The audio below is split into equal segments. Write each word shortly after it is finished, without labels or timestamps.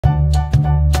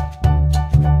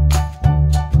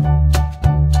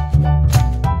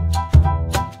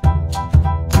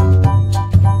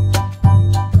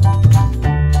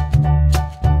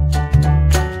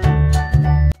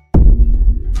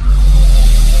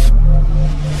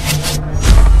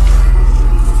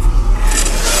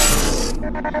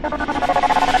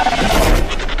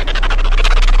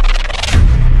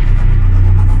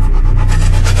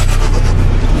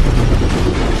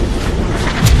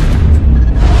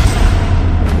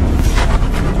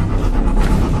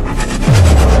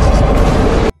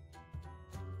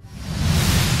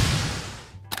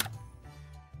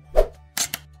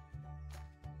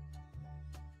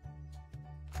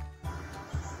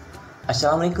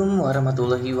Assalamualaikum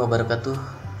warahmatullahi wabarakatuh.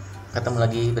 Ketemu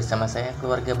lagi bersama saya,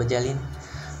 keluarga Bejalin.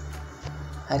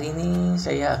 Hari ini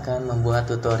saya akan membuat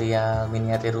tutorial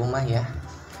miniatur rumah ya.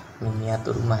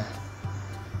 Miniatur rumah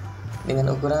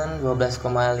dengan ukuran 12,5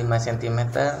 cm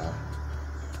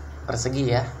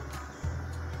persegi ya.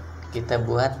 Kita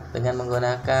buat dengan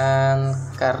menggunakan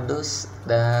kardus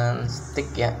dan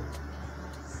stik ya.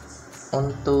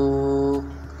 Untuk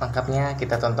lengkapnya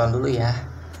kita tonton dulu ya.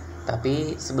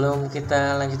 Tapi sebelum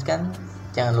kita lanjutkan,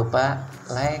 jangan lupa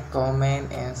like, comment,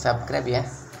 and subscribe ya.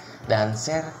 Dan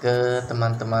share ke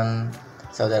teman-teman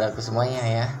saudaraku semuanya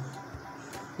ya.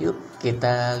 Yuk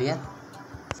kita lihat.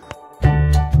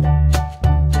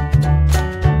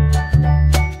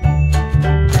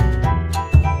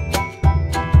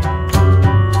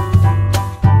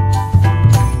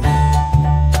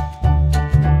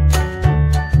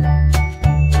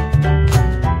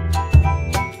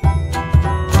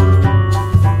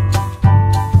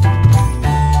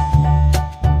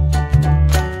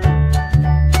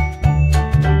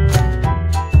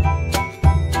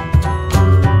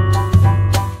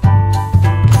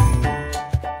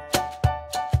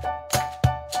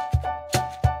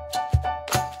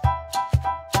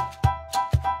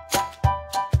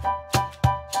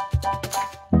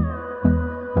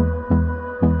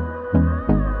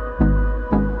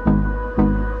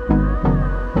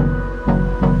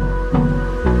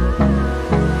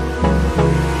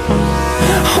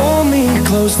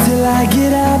 Close till I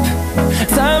get up.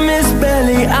 Time is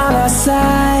barely on our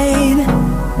side.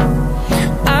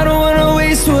 I don't wanna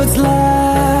waste what's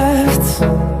left.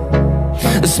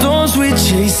 The storms we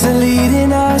chase are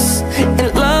leading us, and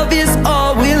love is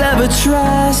all we'll ever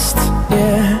trust.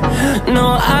 Yeah,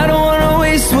 no, I don't wanna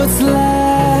waste what's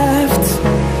left.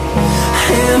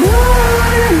 And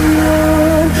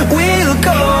on we'll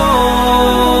go,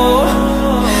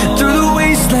 through the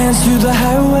wastelands, through the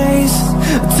highways,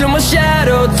 till my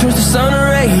shadow turns to sun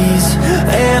rays.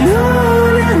 And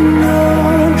on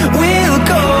we'll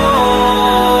go,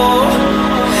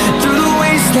 through the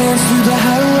wastelands, through the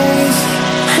highways,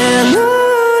 and on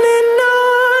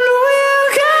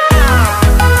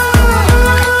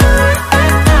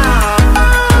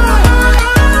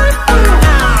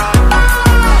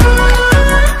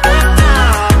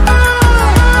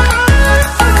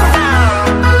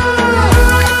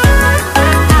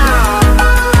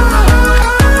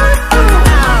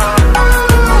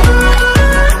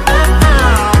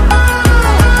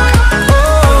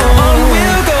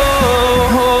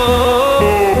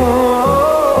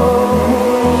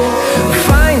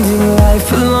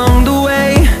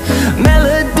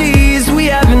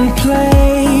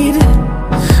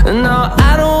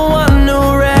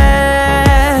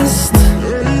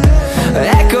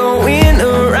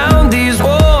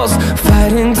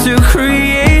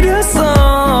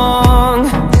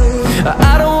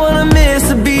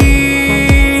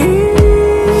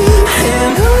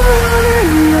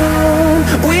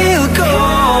we'll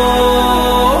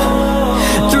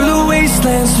go.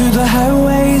 Through the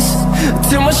highways,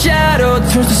 till my shadow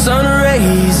turns to sun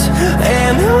rays.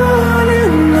 And on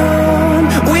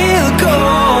we'll go,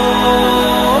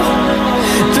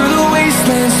 through the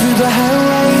wastelands, through the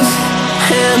highways,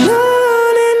 and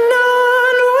on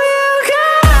we'll go.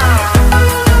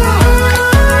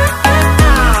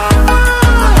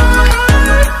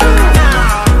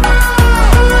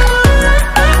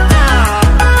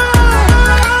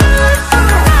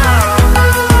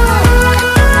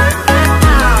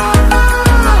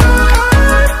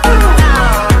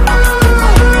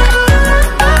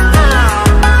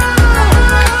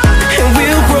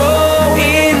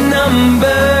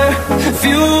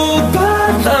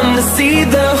 See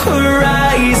the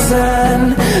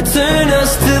horizon turn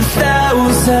us to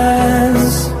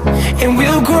thousands, and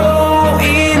we'll grow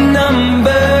in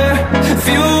number,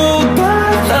 fueled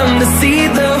by them to see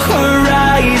the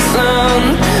horizon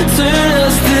turn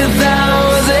us to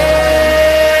thousands.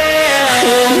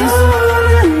 And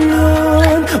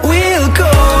on we'll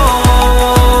go,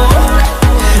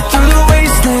 through the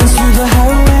wastelands, through the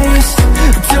highways,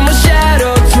 till my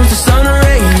shadow turns to sun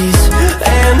rays.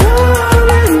 And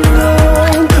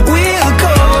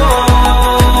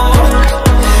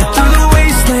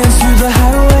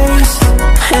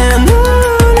and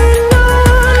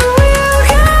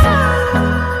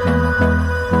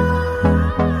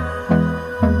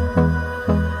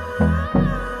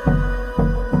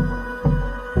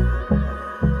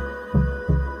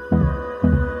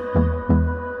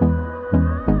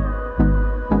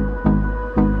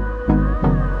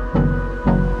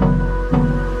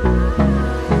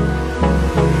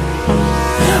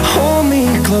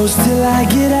close till I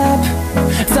get up.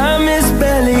 Time is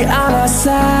barely on our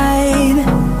side.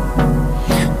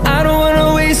 I don't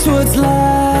wanna waste what's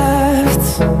left.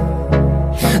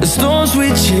 The storms we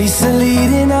chase are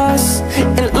leading us,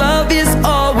 and love is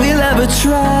all we'll ever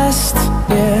trust.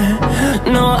 Yeah,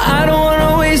 no, I don't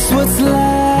wanna waste what's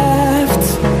left.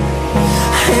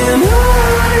 And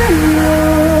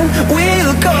on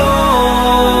we'll go,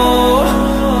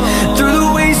 through the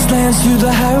wastelands, through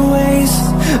the highways,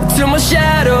 till my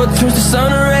shadow turns to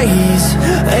sun rays.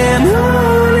 And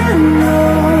on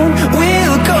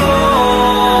we'll go,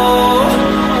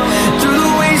 through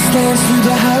the wastelands, through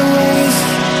the highways,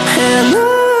 and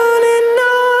on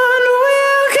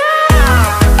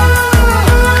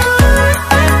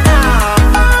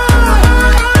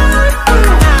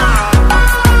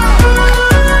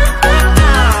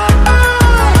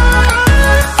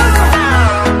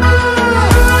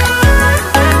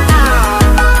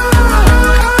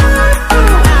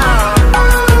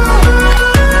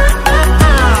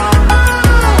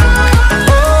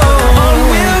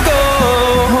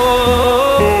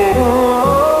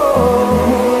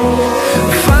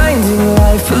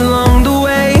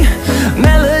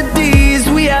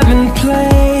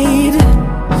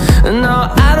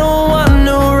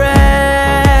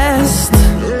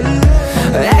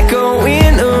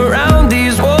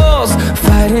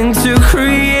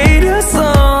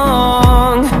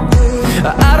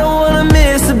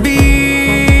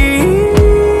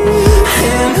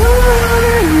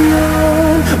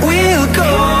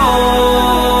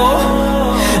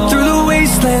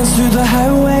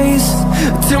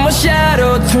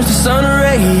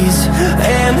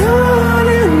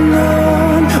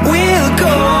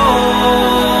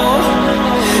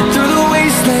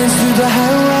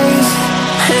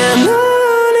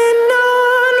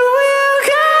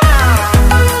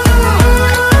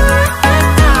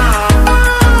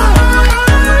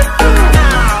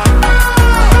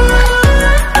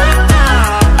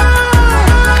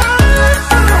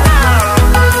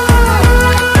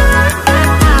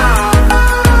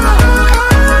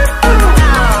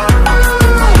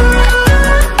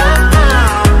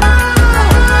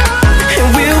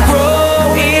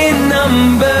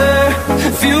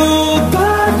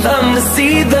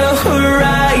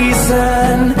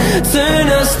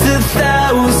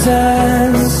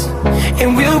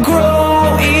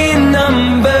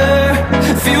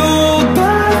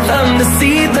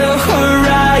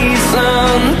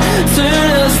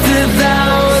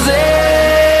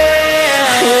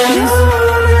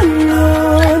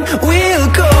we'll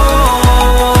go.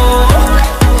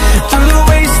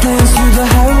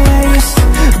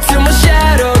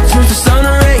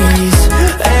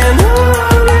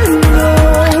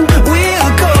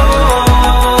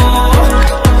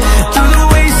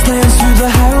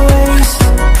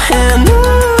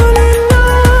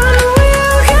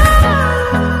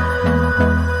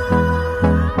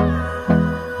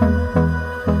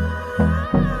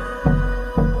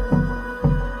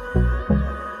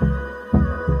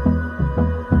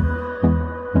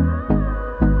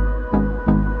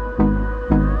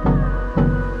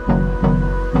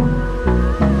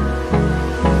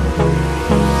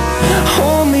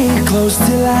 Close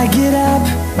till I get up.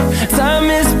 Time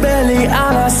is barely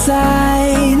on our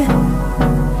side.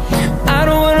 I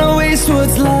don't wanna waste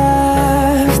what's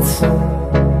left.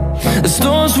 The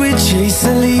storms we chase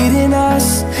are leading us,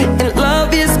 and love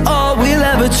is all we'll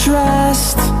ever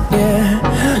trust. Yeah,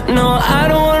 no, I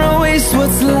don't wanna waste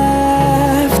what's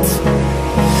left.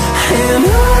 And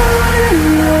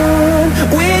on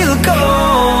we'll go,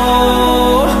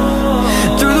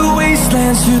 through the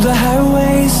wastelands, through the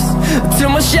highways,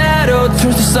 till my shadow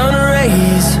turns to sun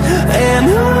rays. And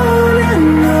on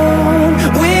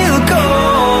we'll go,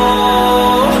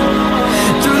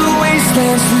 through the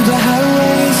wastelands, through the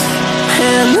highways,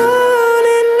 and on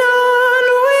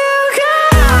we'll go.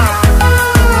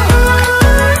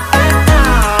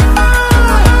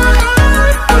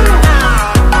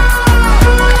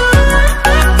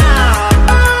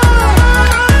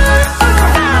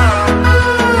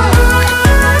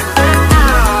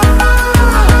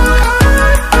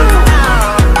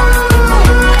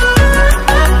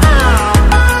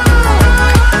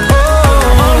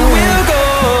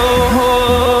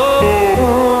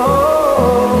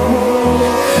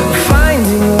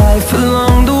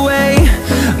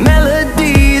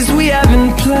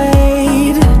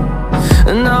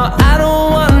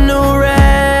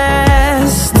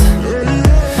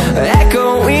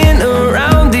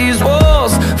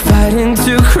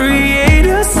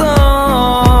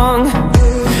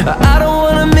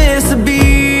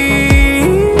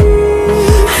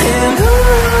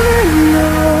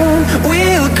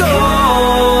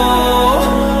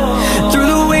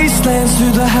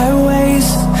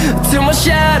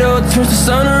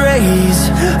 sun rays,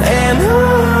 and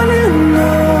on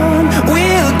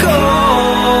we'll go,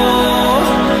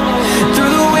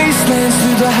 through the wastelands,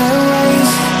 through the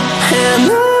highways, and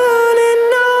on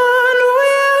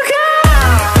we'll go.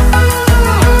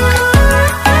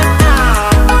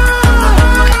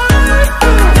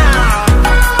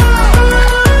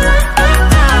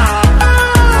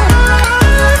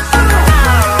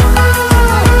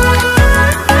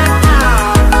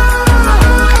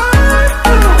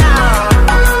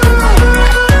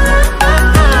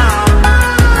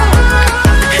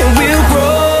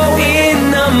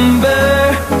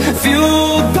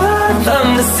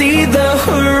 See the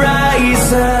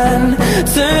horizon,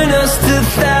 turn us to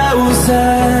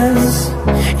thousands,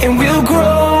 and we'll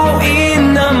grow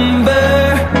in number,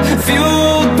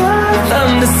 fueled by them.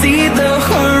 To see the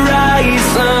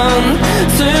horizon,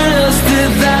 turn us to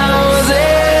thousands,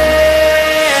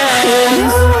 and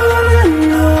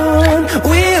on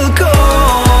we'll go,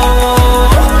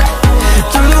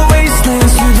 through the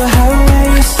wastelands, through the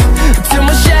highways, till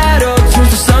my shadow turns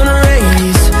to sun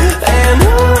rays, and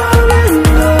on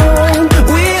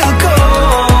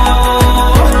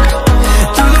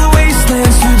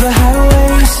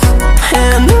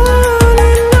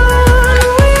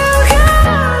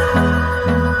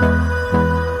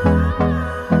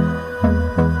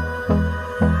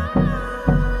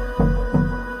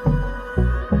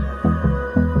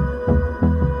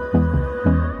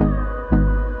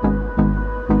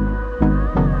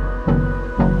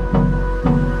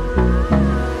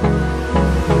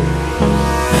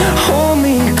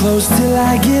close till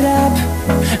I get up.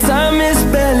 Time is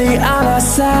barely on our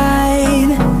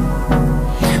side.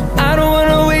 I don't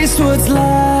wanna waste what's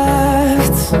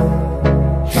left.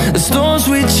 The storms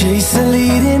we chase are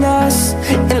leading us,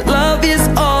 and love is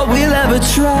all we'll ever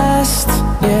trust.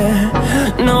 Yeah,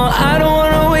 no, I don't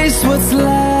wanna waste what's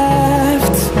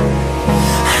left.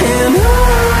 And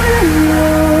on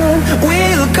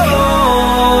we'll go,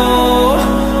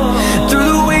 through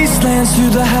the wastelands,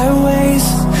 through the highways,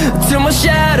 till my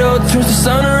shadow turns to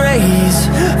sun rays,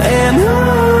 and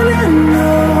on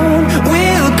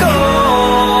we'll go,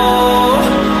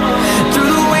 through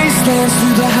the wastelands,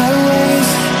 through the highways,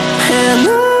 and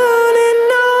on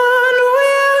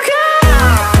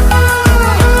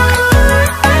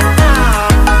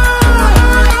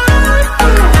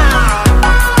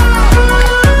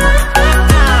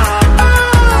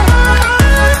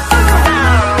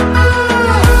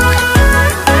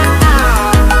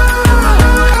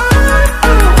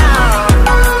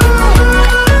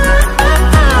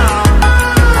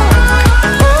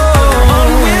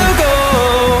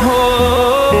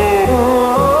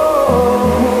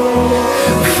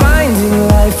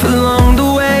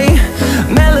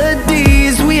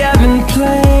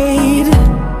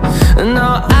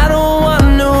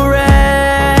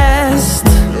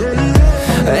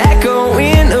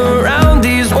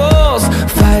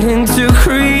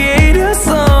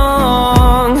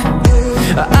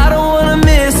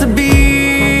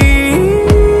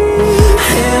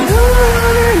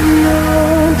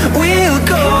we'll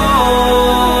go.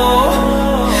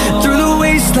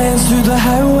 Through the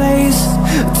highways,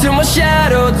 till my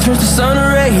shadow turns to sun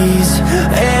rays,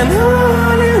 and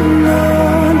on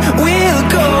we'll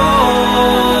go,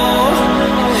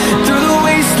 through the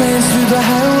wastelands, through the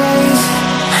highways,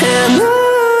 and on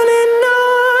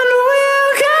we'll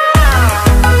go.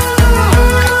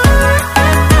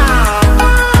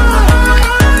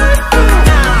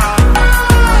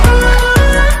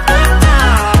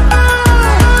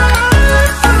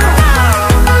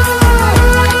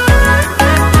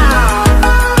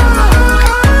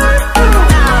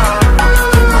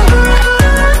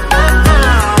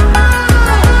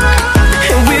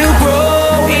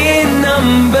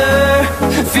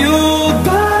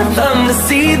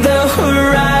 See the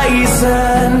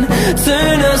horizon,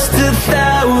 turn us to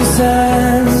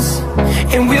thousands,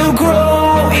 and we'll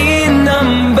grow in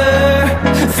number,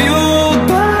 fueled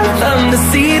by them. To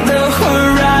see the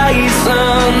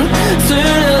horizon,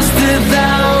 turn us to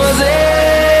thousands,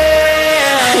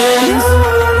 and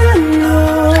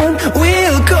on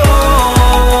we'll go,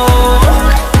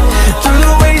 through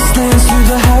the wastelands, through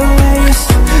the highways,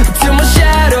 till my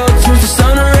shadow turns to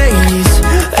sun rays,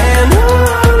 and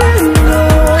on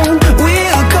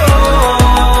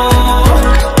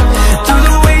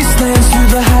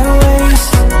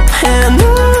and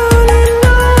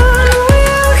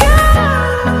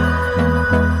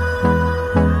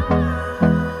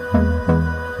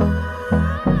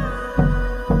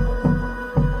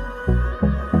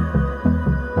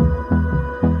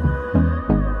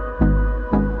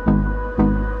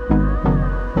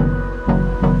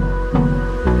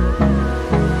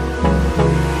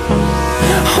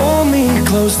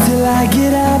close till I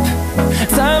get up.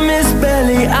 Time is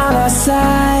barely on our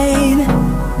side.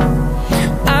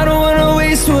 I don't wanna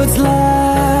waste what's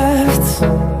left.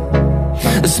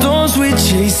 The storms we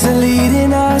chase are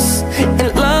leading us, and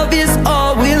love is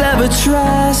all we'll ever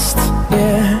trust.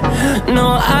 Yeah, no,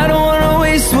 I don't wanna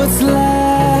waste what's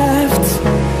left.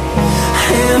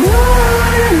 And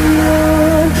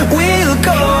on we'll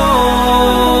go,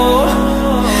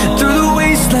 through the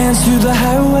wastelands, through the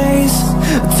highways,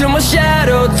 till my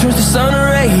shadow turns to sun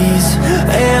rays.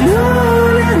 And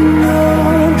on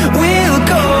we'll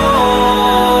go,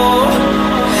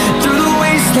 through the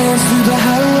wastelands, through the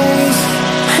highways,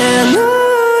 and on.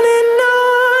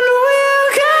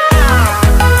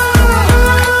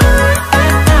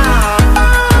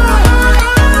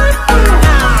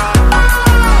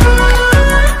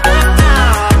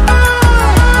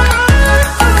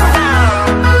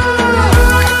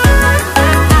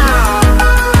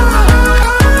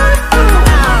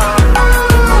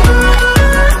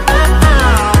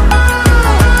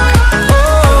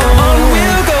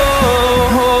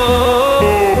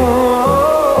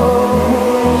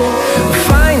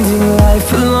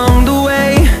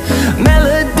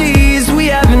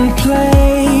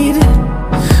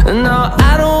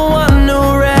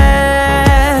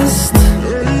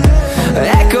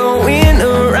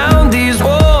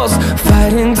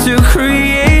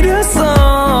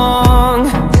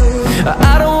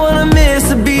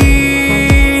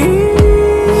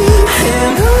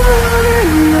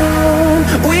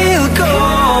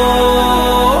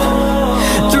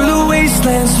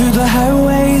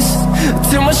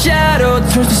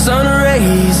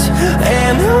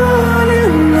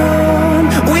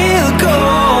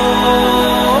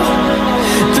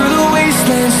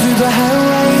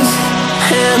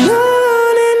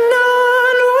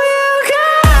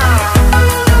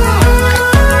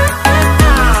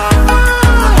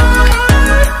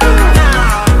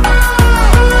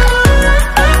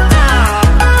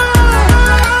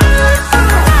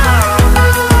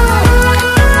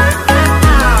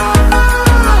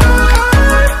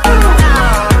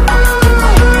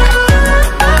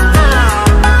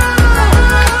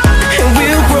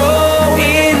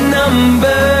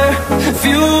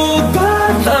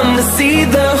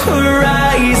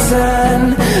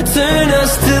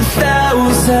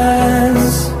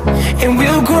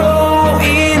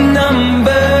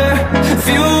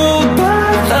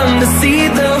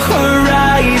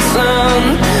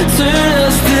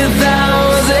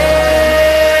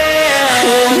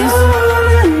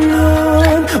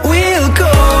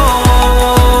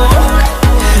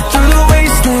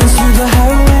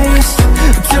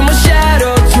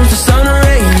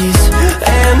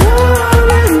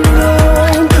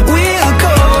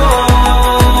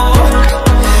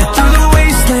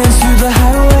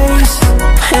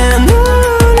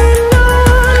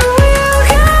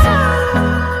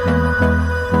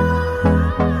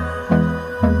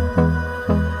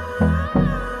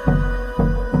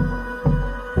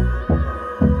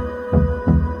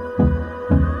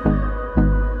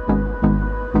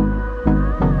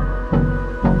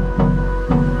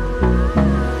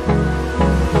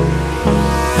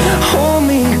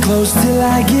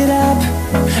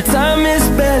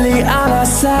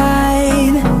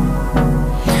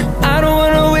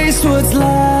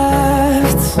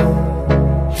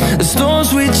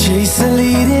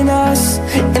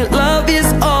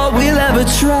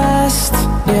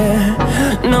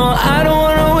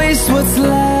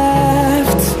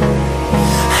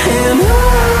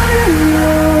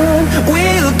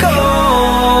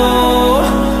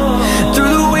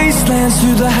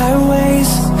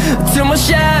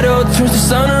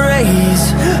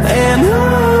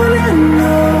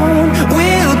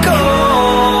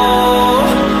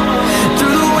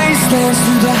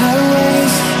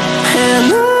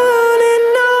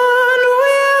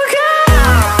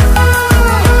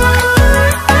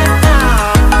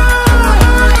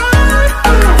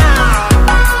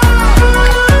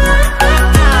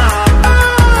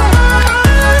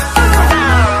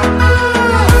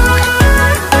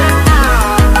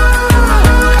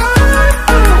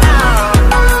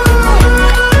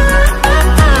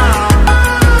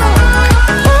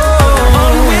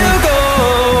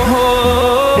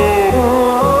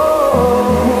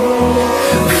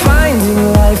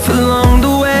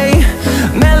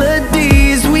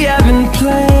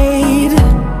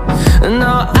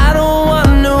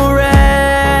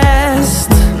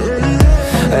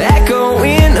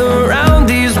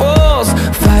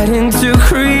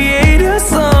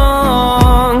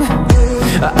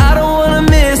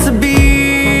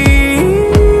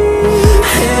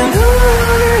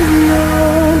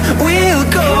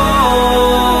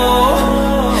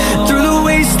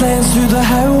 wastelands, through the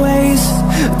highways,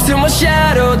 till my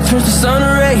shadow turns to sun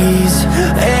rays.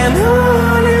 And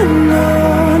on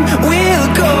we'll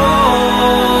go,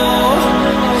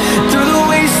 through the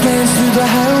wastelands, through the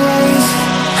highways,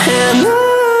 and on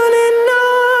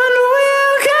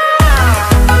we'll go.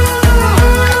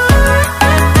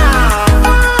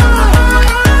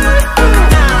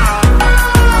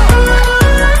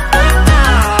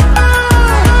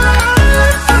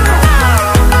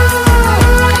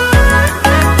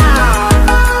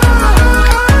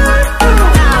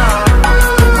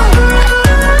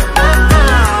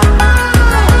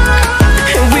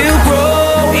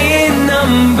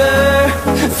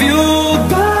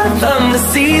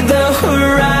 See the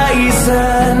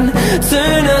horizon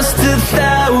turn us to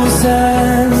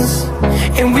thousands,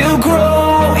 and we'll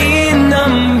grow in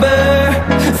number,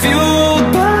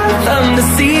 fueled by them to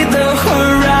see the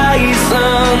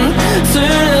horizon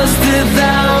turn us to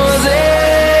thousands.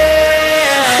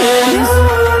 And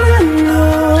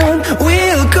on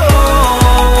we'll go,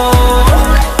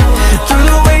 through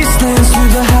the wastelands,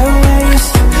 through the highways,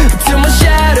 till my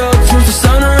shadow turns to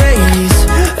sun rays.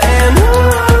 And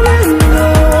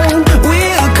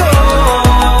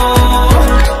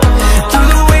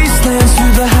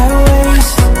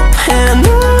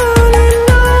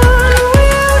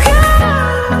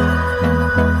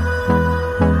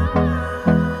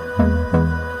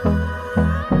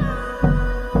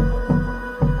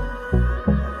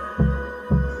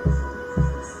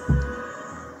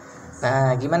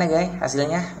nah, gimana guys?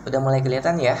 Hasilnya udah mulai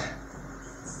kelihatan ya?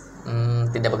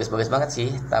 Tidak bagus-bagus banget sih,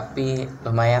 tapi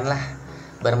lumayan lah.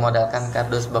 Bermodalkan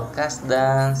kardus bekas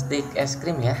dan stik es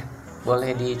krim ya.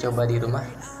 Boleh dicoba di rumah.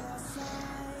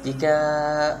 Jika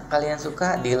kalian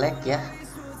suka, di like ya.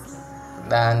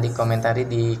 Dan dikomentari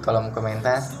di kolom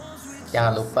komentar.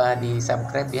 Jangan lupa di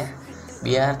subscribe ya,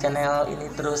 biar channel ini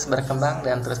terus berkembang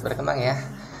dan terus berkembang ya.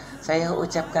 Saya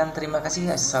ucapkan terima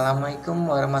kasih. Assalamualaikum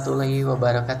warahmatullahi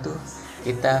wabarakatuh.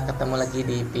 Kita ketemu lagi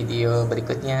di video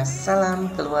berikutnya.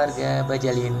 Salam keluarga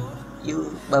Bajalin.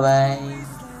 Yuk,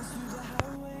 bye-bye.